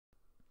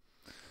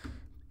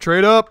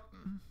Trade up.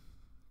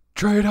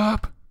 Trade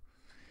up.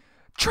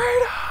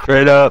 Trade up.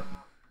 Trade up.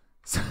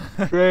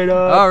 Trade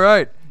up. All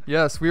right.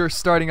 Yes, we are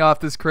starting off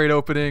this crate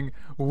opening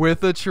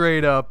with a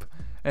trade up,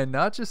 and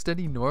not just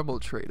any normal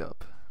trade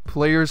up.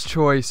 Player's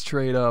choice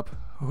trade up.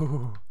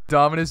 Ooh.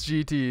 Dominus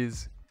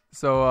GTs.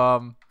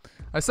 So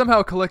I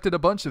somehow collected a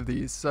bunch of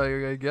these.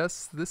 So I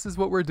guess this is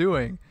what we're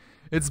doing.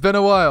 It's been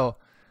a while.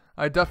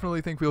 I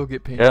definitely think we'll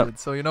get painted. Yep.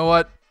 So you know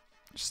what?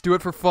 Just do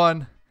it for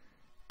fun.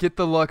 Get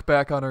the luck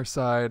back on our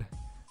side.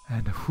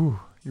 And whew,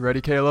 you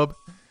ready, Caleb?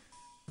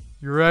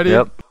 You ready?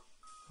 Yep.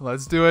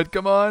 Let's do it.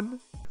 Come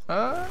on.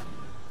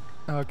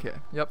 Okay.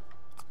 Yep.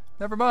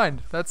 Never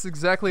mind. That's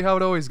exactly how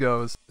it always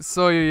goes.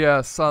 So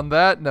yes, on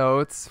that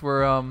note,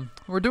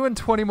 we're doing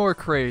 20 more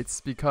crates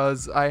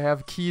because I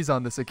have keys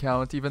on this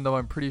account, even though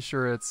I'm pretty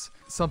sure it's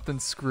something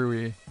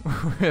screwy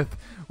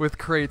with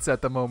crates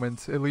at the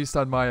moment, at least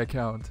on my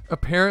account.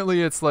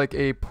 Apparently it's like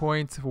a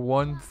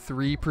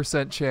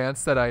 0.13%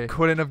 chance that I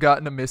couldn't have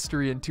gotten a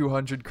mystery in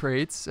 200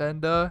 crates,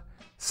 and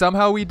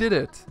somehow we did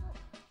it.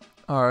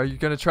 Are you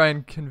gonna try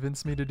and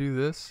convince me to do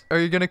this? Are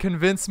you gonna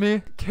convince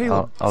me?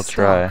 Caleb, I'll stop.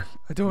 try.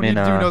 I don't need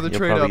to do another you'll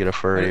trade probably up. get a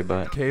furry,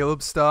 but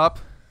Caleb, stop.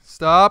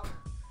 Stop.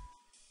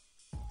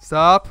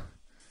 Stop.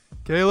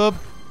 Caleb.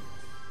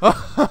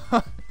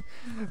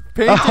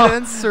 Painted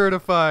and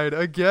certified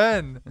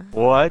again.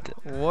 what?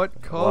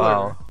 What color?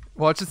 Wow.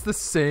 Watch, it's the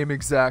same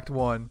exact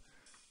one.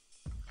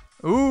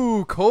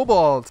 Ooh,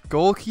 cobalt.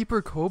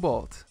 Goalkeeper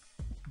cobalt.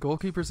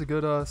 Goalkeeper's a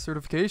good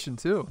certification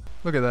too.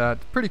 Look at that.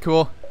 Pretty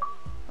cool.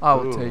 I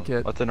will take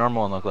it. What's the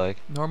normal one look like?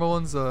 Normal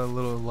one's a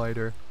little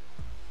lighter.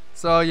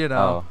 So, you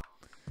know. Oh.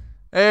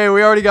 Hey,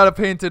 we already got a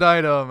painted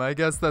item. I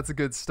guess that's a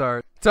good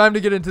start. Time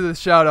to get into the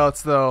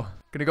shoutouts, though.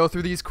 Gonna go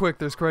through these quick.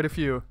 There's quite a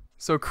few.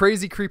 So,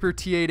 Crazy Creeper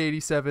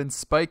T887,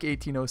 Spike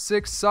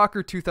 1806,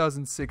 Soccer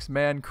 2006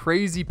 Man,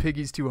 Crazy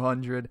Piggies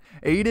 200,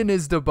 Aiden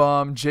is the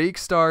Bomb, Jake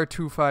Star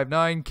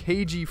 259,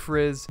 KG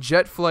Frizz,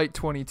 Jet Flight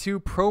 22,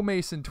 Pro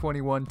Mason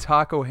 21,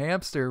 Taco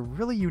Hamster,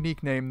 really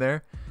unique name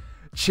there.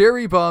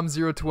 Cherry Bomb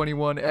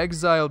 021,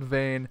 Exiled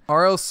Vane,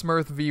 RL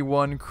Smurth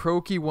V1,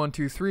 Croaky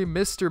 123,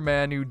 Mr.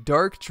 Manu,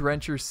 Dark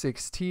Drencher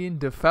 16,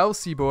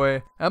 Defauci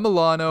Boy,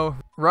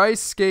 Emilano,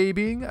 Rice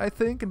Scabing, I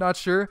think, not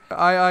sure,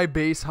 II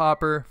Base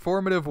Hopper,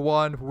 Formative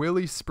 1,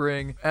 Willie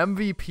Spring,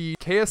 MVP,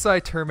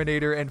 KSI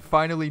Terminator, and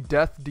finally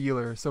Death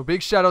Dealer. So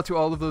big shout out to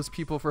all of those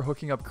people for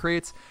hooking up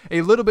crates.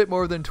 A little bit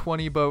more than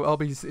 20, but I'll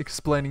be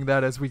explaining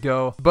that as we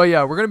go. But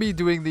yeah, we're going to be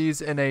doing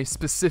these in a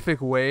specific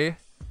way.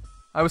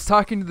 I was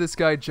talking to this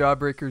guy,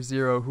 Jawbreaker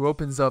 0, who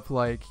opens up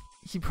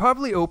he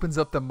probably opens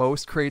up the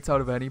most crates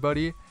out of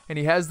anybody, and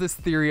he has this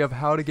theory of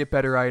how to get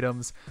better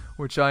items,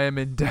 which I am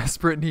in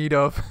desperate need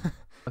of.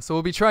 So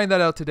we'll be trying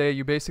that out today.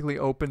 You basically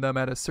open them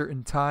at a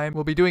certain time.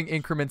 We'll be doing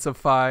increments of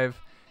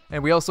 5,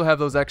 and we also have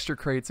those extra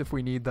crates if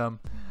we need them.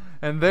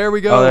 And there we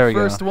go, Oh, there we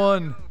first go.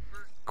 one.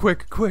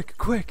 Quick, quick,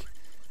 quick.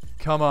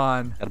 Come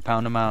on. Gotta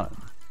pound them out.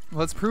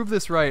 Let's prove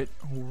this right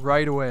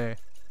away.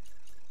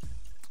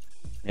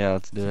 Yeah,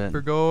 let's do it.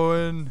 We're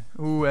going,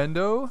 ooh,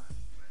 endo.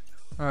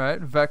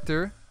 Alright,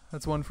 vector.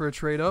 That's one for a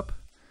trade up.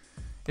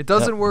 It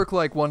doesn't work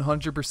like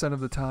 100%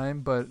 of the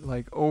time, but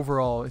like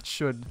overall it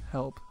should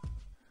help.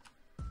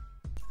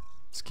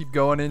 Just keep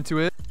going into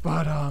it.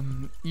 But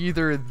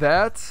either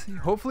that,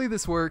 hopefully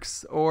this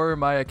works, or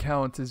my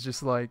account is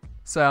just like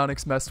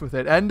Psionics messed with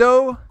it.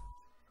 Endo?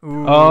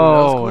 Ooh, Oh,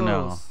 that was close.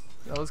 no.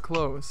 That was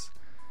close.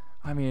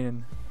 I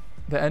mean,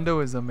 the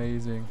endo is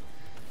amazing.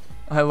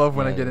 I love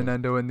when I get an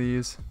endo in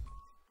these.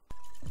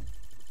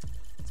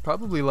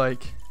 Probably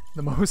like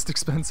the most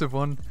expensive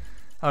one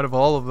out of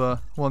all of the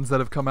ones that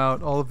have come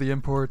out, all of the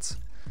imports.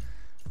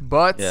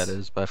 But Yeah, it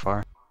is by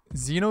far.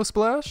 Xeno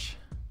Splash?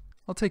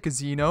 I'll take a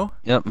Xeno.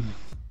 Yep.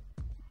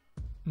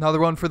 Another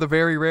one for the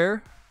very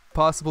rare.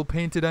 Possible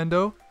painted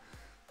endo.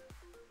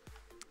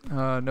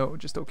 No,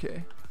 just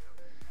okay.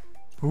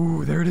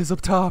 Ooh, there it is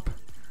up top.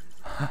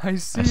 I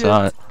see I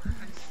saw it.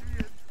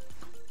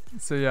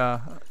 So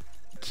yeah.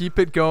 Keep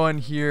it going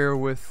here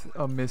with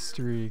a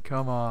mystery.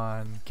 Come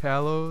on.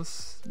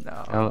 Kalos?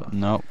 No. Oh,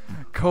 nope.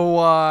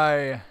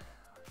 Kawaii.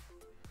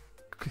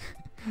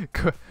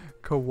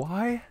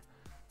 Kawaii?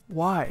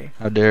 Why?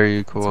 How dare you,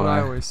 That's what I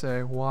Kawhi? always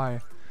say.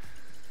 Why?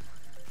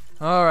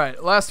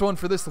 Alright, last one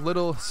for this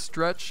little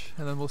stretch,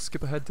 and then we'll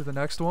skip ahead to the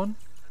next one.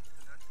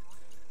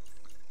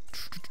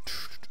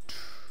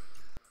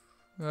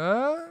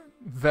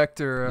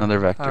 Vector. Another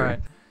vector. Alright.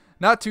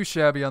 Not too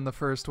shabby on the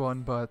first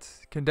one, but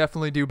can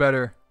definitely do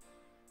better.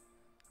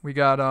 We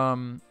got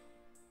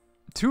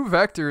 2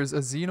 vectors, a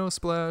Xeno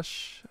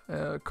Splash,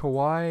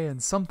 Kawaii,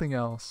 and something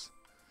else.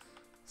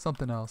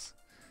 Something else.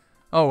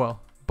 Oh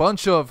well.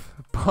 Bunch of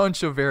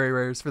very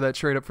rares for that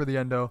trade up for the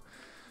endo.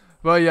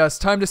 But yes,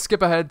 time to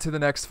skip ahead to the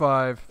next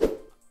 5.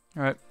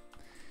 Alright.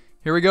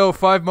 Here we go,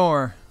 5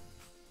 more.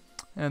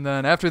 And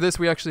then after this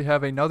we actually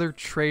have another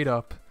trade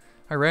up.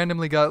 I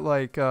randomly got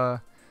like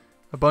a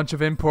bunch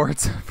of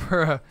imports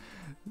for a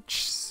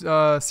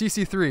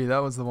CC3, that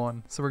was the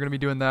one. So we're going to be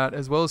doing that,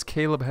 as well as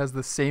Caleb has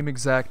the same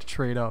exact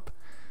trade up.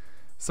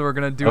 So we're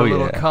going to do a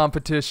little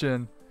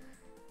competition.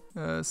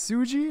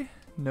 Suji?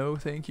 No,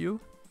 thank you.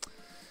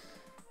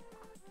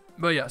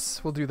 But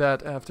yes, we'll do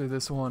that after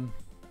this one.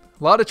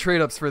 A lot of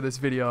trade-ups for this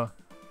video.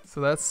 So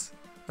that's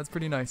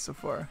pretty nice so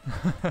far.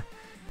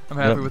 I'm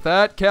happy with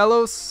that.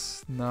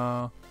 Kalos?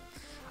 No.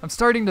 I'm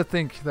starting to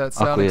think that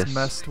Sounding's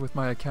messed with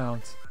my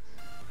account.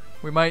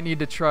 We might need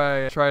to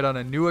try it on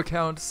a new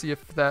account, see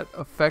if that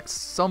affects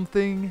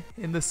something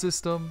in the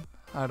system.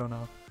 I don't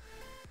know.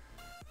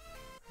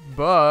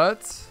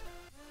 But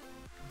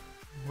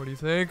what do you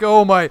think?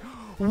 Oh my!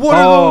 What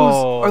are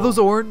those? Are those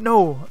orange?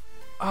 No,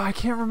 I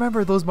can't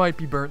remember. Those might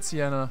be burnt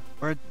sienna.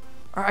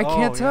 I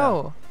can't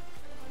tell.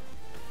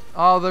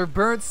 Oh, they're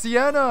burnt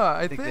sienna.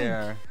 I think they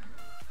are.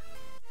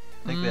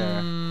 I think they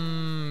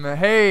are.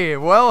 Hey,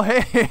 well,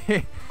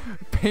 hey,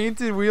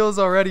 painted wheels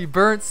already.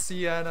 Burnt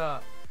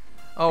sienna.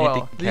 Oh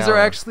well, these are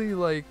actually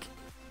like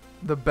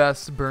the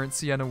best burnt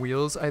sienna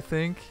wheels, I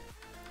think.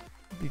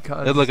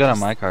 Because they look good on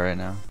my car right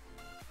now.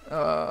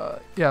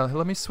 Yeah,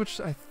 let me switch.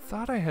 I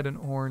thought I had an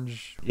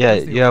orange. Yeah,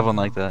 you have one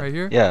like that. Right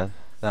here? Yeah,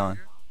 that one.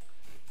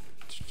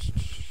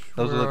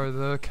 Those are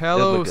the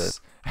kalos.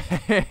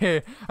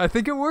 Hey, I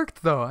think it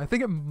worked though. I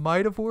think it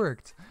might have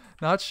worked.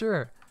 Not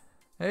sure.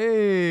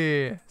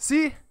 Hey,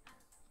 see?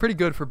 Pretty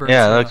good for burnt.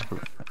 Yeah, it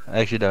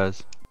actually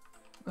does.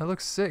 That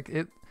looks sick.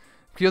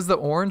 Because the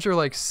orange are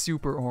like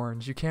super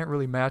orange. You can't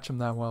really match them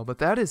that well. But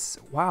that is,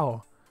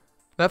 wow.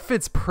 That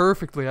fits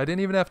perfectly. I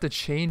didn't even have to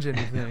change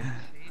anything.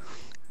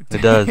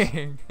 It does.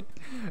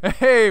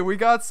 Hey, we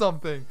got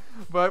something.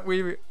 But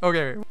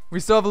okay, we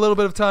still have a little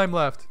bit of time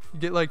left. You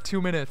get like 2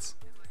 minutes.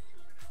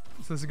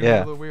 So this is going to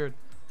be a little weird.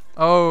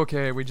 Oh,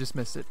 okay, we just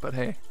missed it. But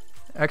hey,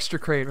 extra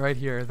crate right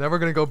here. Then we're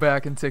going to go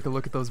back and take a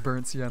look at those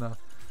burnt sienna.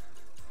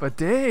 But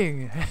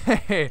dang,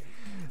 hey,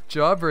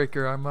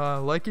 Jawbreaker, I'm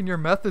liking your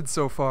method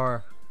so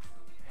far.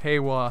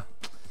 Hey-wa.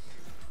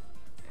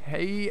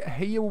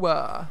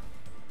 Hey-wa.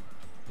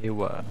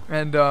 Hey-wa.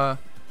 And I'm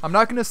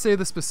not going to say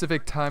the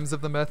specific times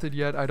of the method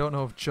yet. I don't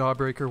know if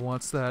Jawbreaker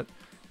wants that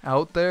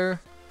out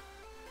there.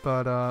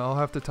 But I'll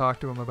have to talk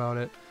to him about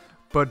it.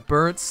 But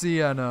burnt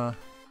sienna.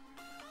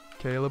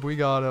 Caleb, we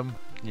got him.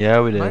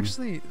 Yeah, we did.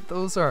 Actually,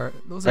 those are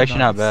actually nice.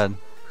 Not bad.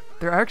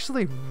 They're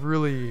actually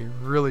really,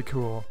 really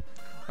cool.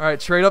 All right,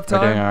 trade up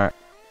time. All right.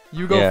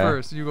 You go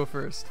first. You go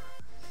first.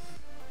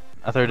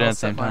 I thought we were doing it at the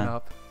same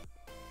time.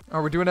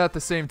 Oh, we're doing it at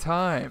the same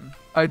time.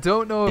 I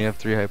don't know if... You have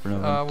 3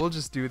 hypernova. We'll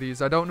just do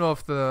these. I don't know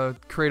if the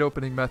crate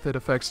opening method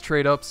affects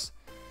trade-ups.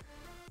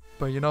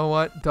 But you know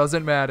what?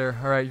 Doesn't matter.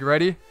 All right, you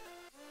ready?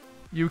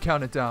 You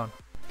count it down.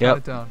 Count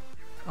it down.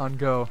 On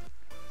go.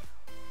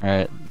 All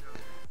right.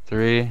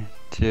 3,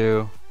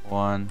 2,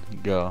 1,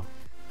 go.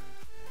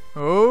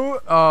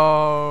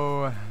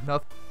 Oh,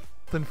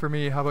 nothing for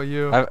me. How about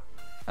you? I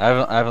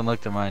haven't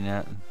looked at mine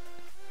yet.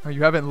 Oh,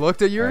 you haven't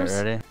looked at yours? All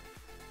right, ready?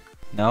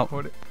 Nope.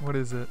 What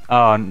is it?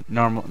 Oh,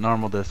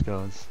 normal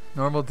discos.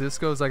 Normal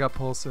discos? I got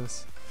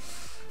pulses.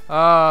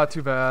 Ah,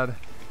 too bad.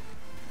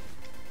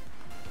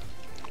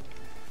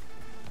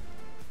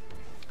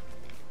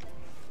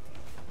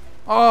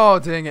 Oh,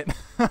 dang it.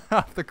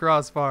 Off the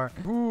crossbar.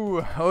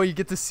 Ooh, oh, you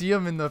get to see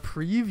them in the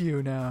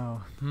preview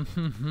now.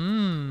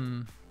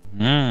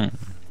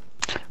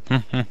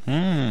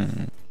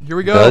 Here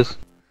we go.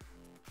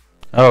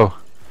 Oh.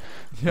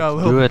 Yeah, a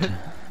little bit.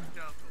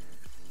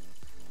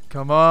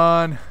 Come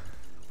on.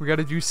 We got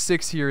to do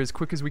 6 here as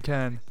quick as we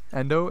can.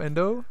 Endo.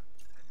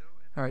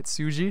 All right,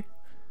 Suji.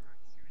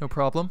 No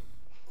problem.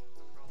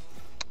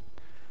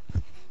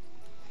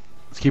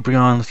 Let's keep her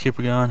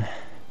going.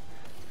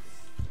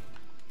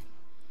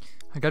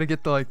 I got to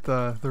get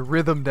the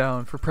rhythm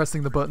down for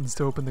pressing the buttons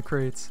to open the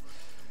crates.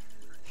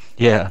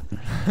 Yeah.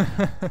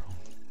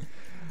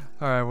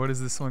 All right, what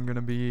is this one going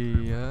to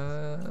be?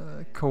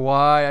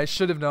 Kawaii. I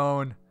should have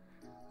known.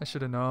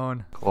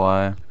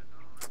 Kawaii.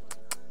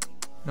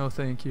 No,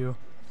 thank you.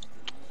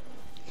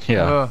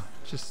 Yeah.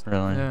 Just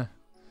really. Yeah.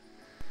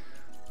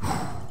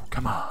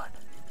 Come on.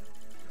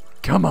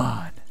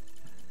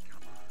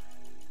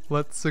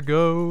 Let's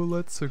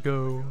go.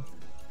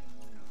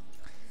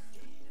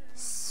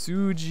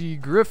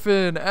 Suji,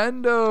 Griffin,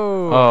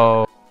 Endo.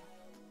 Oh.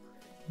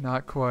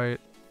 Not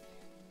quite.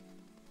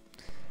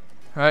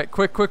 All right,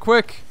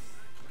 quick.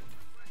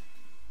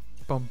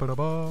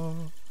 Bum-ba-da-ba.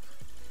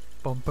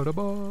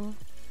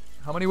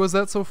 How many was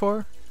that so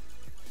far?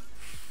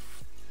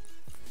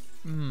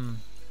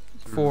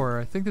 4.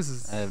 I think this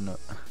is... I have no...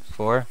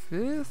 4?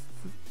 5th?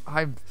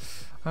 I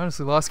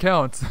honestly lost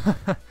count.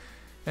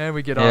 And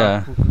we get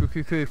on.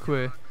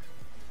 Quick.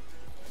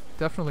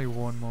 Definitely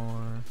one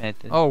more.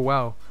 Painted. Oh,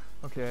 wow.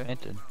 Okay.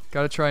 Painted.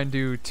 Gotta try and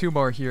do 2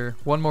 more here.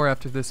 1 more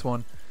after this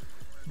one.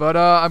 But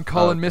I'm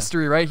calling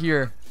mystery right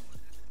here.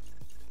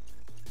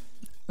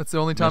 That's the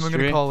only time I'm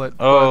gonna call it.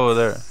 Oh,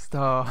 there.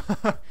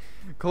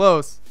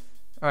 Close.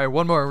 All right,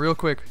 1 more, real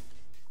quick.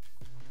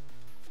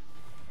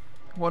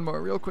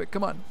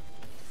 Come on.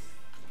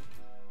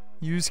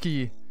 Use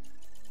key.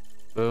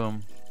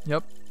 Boom.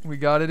 Yep, we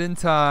got it in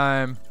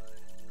time.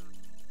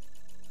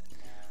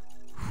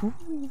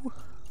 Whew.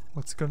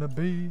 What's gonna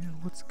be?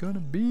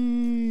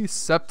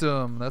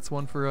 Septum. That's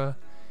one for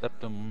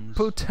Septums.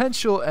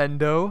 Potential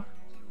endo.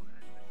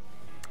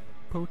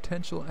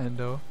 Potential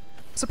endo.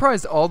 I'm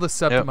surprised all the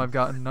septum I've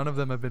gotten, none of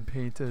them have been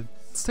painted.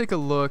 Let's take a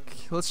look.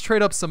 Let's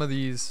trade up some of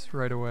these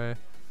right away.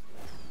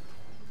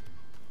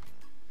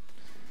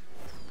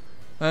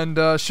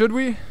 And should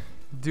we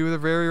do the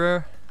very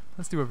rare?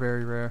 Let's do a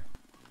very rare.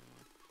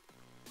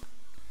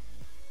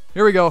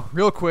 Here we go,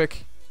 real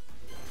quick.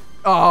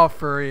 Oh,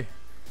 furry.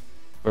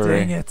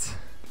 Dang it.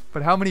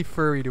 But how many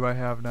furry do I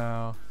have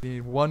now?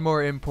 Need one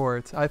more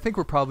import. I think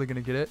we're probably going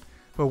to get it.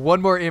 But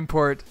one more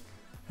import,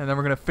 and then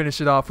we're going to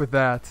finish it off with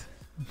that.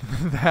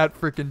 That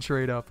freaking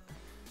trade up.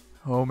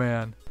 Oh,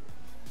 man.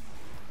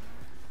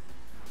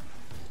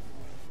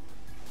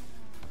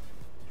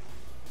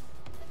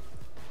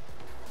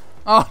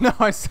 Oh, no,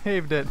 I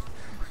saved it.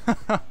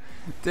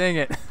 Dang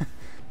it.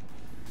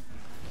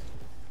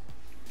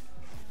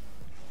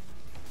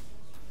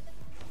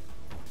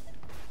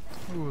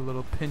 Ooh, a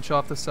little pinch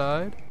off the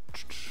side.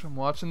 I'm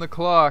watching the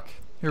clock.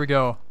 Here we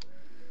go.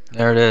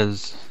 There it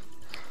is.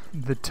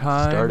 The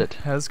time Start it.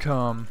 has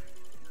come.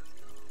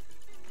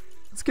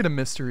 Let's get a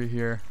mystery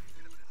here.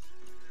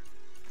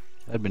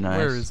 That'd be nice.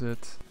 Where is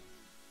it?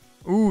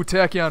 Ooh,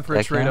 Tachyon for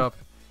a trade up.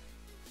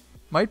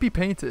 Might be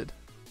painted.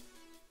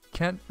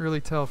 Can't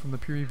really tell from the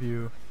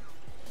preview.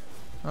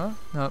 Huh?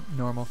 No,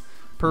 normal.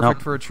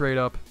 Perfect for a trade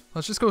up.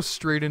 Let's just go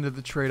straight into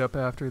the trade up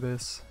after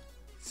this.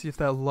 See if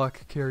that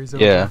luck carries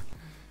over. Yeah.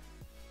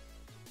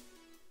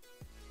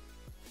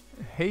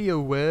 Hey,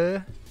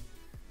 where?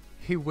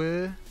 Hey,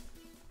 where?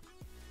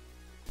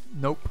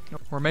 Nope.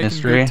 We're making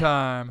Mystery. good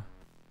time.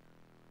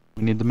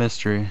 We need the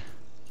mystery.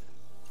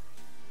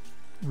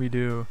 We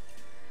do.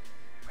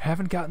 We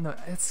haven't gotten the...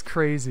 It's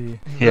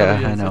crazy. It Yeah,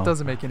 really I is. know. It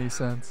doesn't make any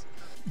sense.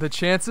 The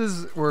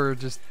chances were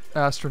just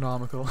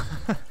astronomical.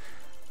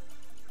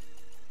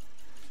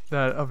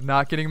 That of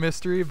not getting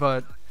mystery,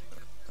 but...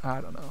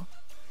 I don't know.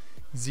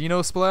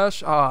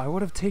 Xenosplash? Ah, I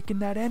would have taken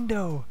that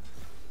endo.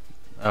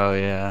 Oh,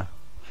 yeah.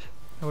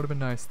 That would have been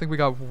nice. I think we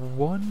got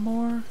one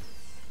more.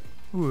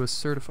 Ooh, a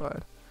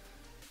certified.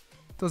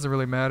 Doesn't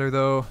really matter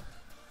though.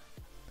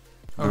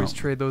 I always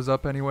trade those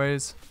up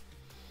anyways.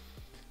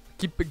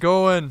 Keep it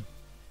going.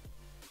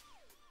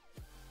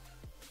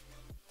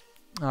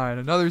 Alright,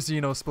 another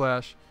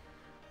Xenosplash.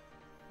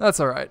 That's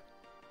alright.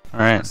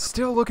 Alright.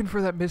 Still looking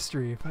for that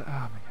mystery, but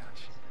oh my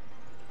gosh.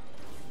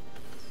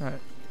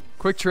 Alright.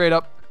 Quick trade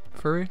up.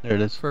 Furry? There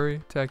it is.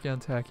 Furry,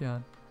 Tachyon,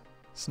 Tachyon.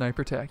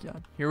 Sniper,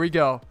 Tachyon. Here we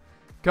go.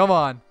 Come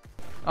on.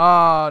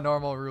 Ah,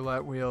 normal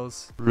roulette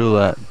wheels.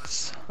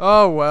 Roulettes.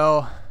 Oh,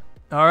 well.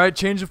 Alright,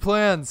 change of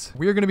plans.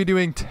 We are going to be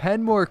doing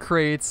 10 more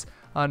crates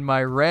on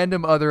my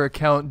random other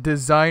account,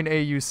 Design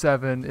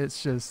AU7.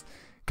 It's just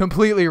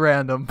completely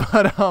random.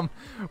 But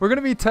we're going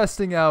to be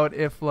testing out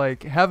if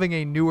like having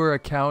a newer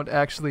account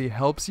actually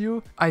helps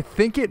you. I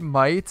think it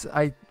might.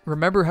 I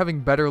remember having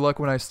better luck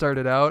when I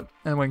started out.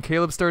 And when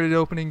Caleb started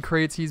opening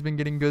crates, he's been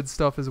getting good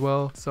stuff as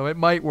well. So it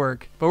might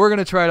work. But we're going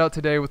to try it out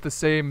today with the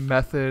same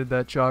method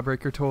that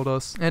Jawbreaker told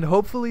us. And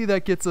hopefully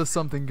that gets us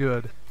something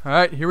good.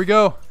 Alright, here we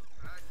go.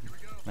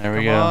 There we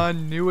Come go.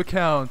 on, new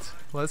account.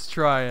 Let's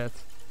try it.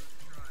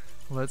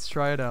 Let's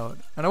try it out.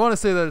 And I want to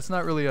say that it's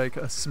not really like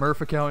a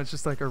Smurf account. It's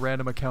just like a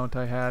random account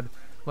I had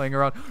laying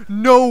around.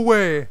 No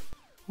way!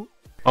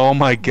 Oh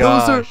my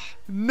gosh. Those are...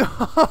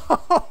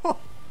 No!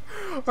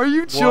 Are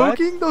you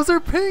joking? Those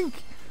are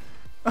pink!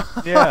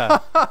 Yeah.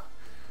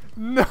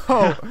 No!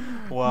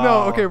 Wow.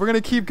 No, okay, we're gonna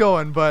keep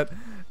going, but...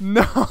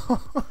 No!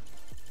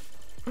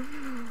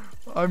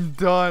 I'm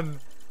done.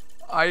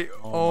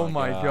 Oh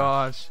my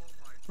gosh.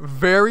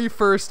 Very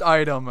first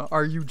item.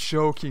 Are you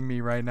joking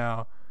me right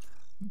now?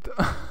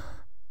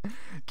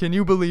 Can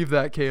you believe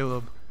that,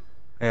 Caleb?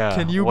 Yeah.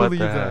 Can you what believe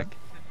the that? heck?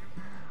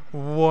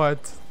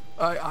 What?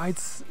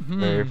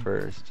 Very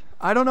first.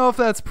 I don't know if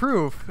that's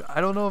proof.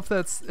 I don't know if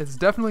that's... It's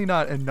definitely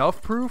not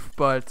enough proof,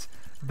 but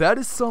that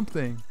is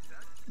something.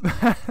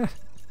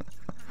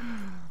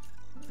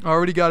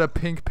 Already got a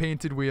pink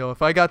painted wheel.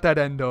 If I got that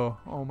endo,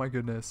 oh my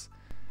goodness.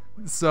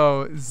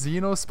 So,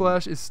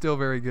 Xenosplash is still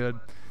very good.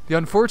 The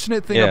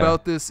unfortunate thing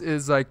about this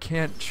is I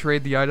can't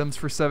trade the items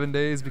for 7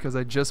 days because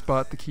I just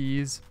bought the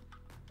keys.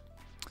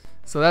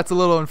 So that's a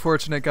little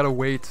unfortunate. Gotta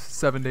wait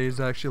 7 days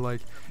to actually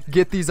like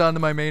get these onto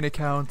my main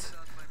account,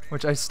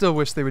 which I still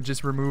wish they would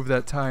just remove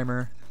that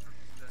timer.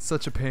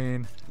 Such a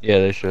pain. Yeah,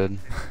 they should.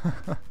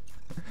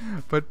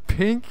 But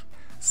pink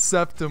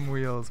septum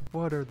wheels.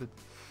 What are the...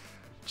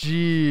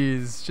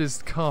 Jeez,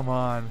 just come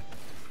on.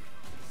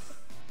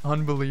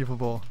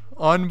 Unbelievable.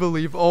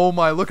 Unbelievable. Oh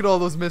my, look at all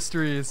those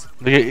mysteries.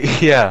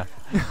 Yeah.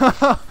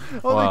 Oh,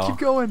 Wow. they keep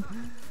going.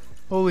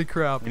 Holy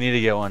crap. We need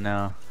to get one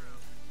now.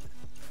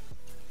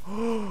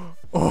 Oh.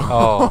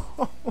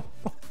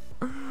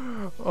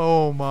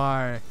 Oh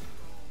my.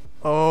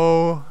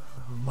 Oh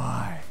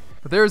my.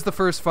 But there's the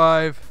first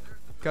 5.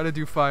 Gotta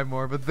do 5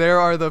 more. But there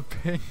are the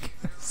pink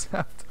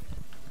septum.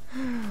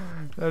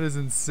 That is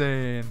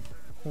insane.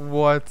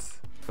 What?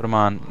 Put them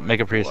on. Make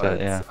a preset. What?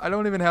 Yeah. I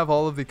don't even have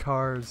all of the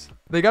cars.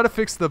 They gotta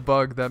fix the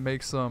bug that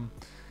makes the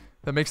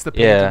painted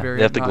Yeah, they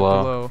variant have to not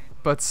glow. glow.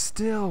 But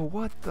still,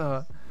 what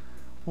the...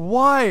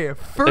 Why?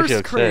 First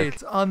looks crate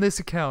sick. on this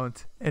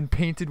account and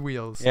painted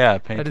wheels. Yeah,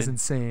 painted. That is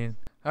insane.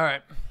 All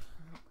right.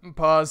 I'm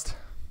paused.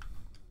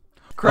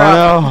 Crap.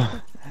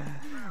 Oh,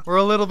 We're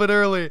a little bit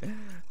early.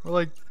 We're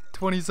like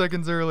 20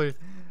 seconds early.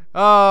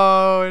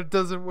 Oh, it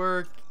doesn't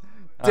work.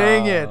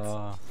 Dang it.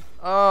 Oh.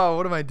 Oh,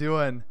 what am I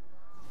doing?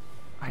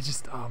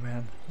 Oh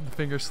man, the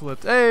finger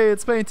slipped. Hey,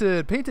 it's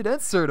painted. Painted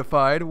and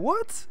certified.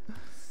 What?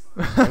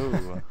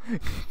 Ooh.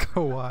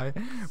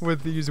 Kawaii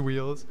with these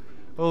wheels.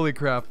 Holy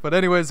crap. But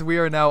anyways, we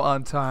are now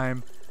on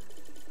time.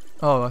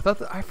 Oh, I thought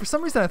for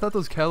some reason I thought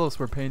those kalos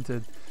were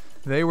painted.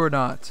 They were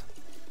not.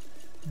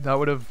 That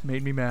would have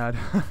made me mad.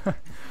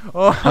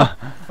 Oh.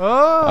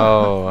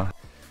 Oh.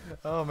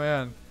 Oh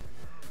man.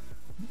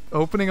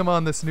 Opening them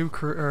on this new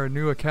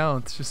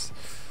account just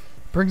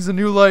brings a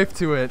new life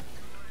to it.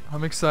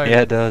 I'm excited.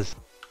 Yeah, it does.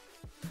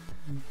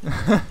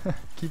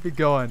 Keep it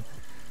going.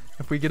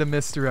 If we get a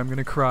mystery, I'm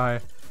gonna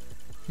cry.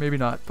 Maybe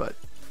not, but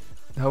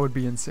that would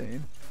be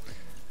insane.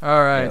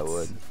 All right. Yeah, it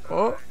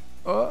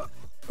would.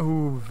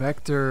 Ooh,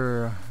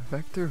 vector.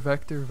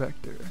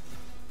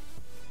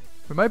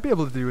 We might be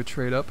able to do a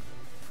trade up.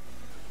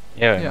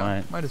 Yeah, we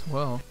might. Might as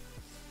well.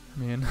 I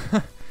mean,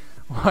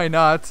 why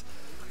not?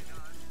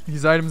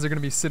 These items are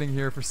gonna be sitting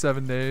here for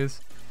 7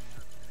 days.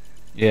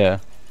 Yeah.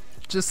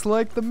 Just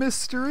like the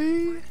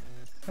mystery.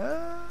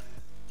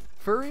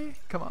 Furry?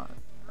 Come on.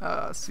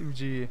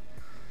 Suji.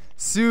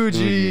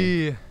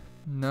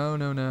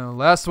 No.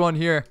 Last one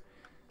here.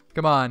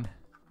 Come on.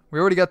 We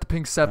already got the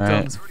pink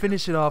septums. Right.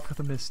 Finish it off with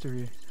a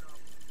mystery.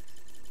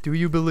 Do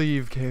you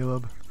believe,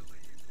 Caleb?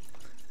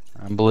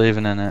 I'm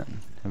believing in it.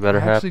 It better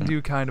I actually happen.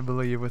 do kind of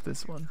believe with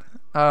this one.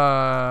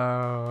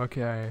 Oh,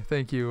 okay.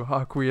 Thank you,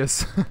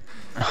 Aqueous.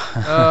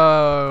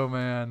 Oh,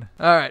 man.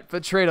 All right,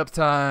 but trade up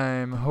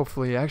time.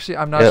 Hopefully. Actually,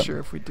 I'm not sure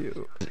if we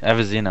do.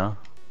 Evazino.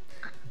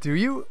 Do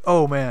you?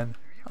 Oh, man.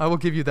 I will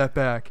give you that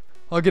back.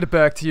 I'll get it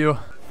back to you.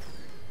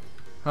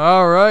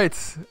 All right.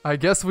 I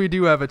guess we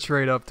do have a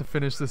trade up to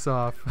finish this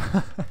off.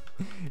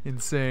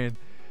 Insane.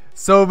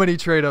 So many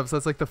trade ups.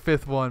 That's like the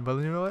 5th one. But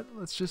you know what?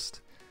 Let's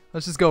just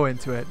go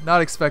into it.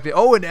 Not expecting.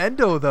 Oh, an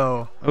endo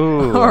though.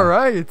 Ooh. All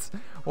right.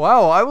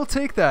 Wow, I will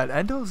take that.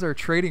 Endos are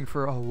trading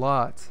for a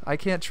lot. I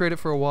can't trade it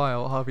for a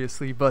while,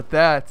 obviously, but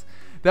that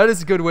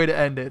is a good way to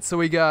end it. So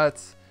we got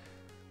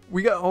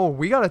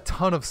a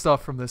ton of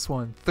stuff from this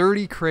one.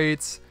 30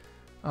 crates.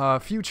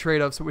 A few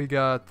trade-ups. We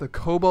got the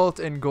Cobalt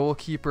and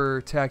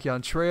Goalkeeper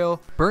Tachyon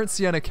Trail, Burnt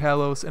Sienna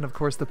Kalos, and of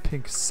course the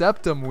Pink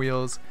Septum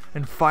wheels,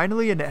 and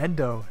finally an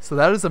Endo. So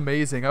that is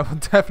amazing. I will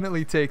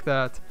definitely take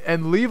that.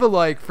 And leave a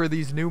like for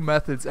these new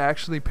methods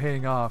actually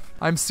paying off.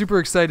 I'm super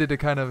excited to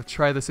kind of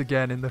try this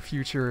again in the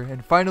future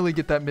and finally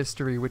get that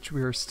mystery, which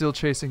we are still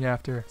chasing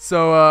after.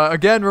 So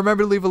again,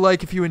 remember to leave a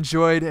like if you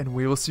enjoyed, and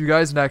we will see you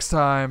guys next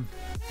time.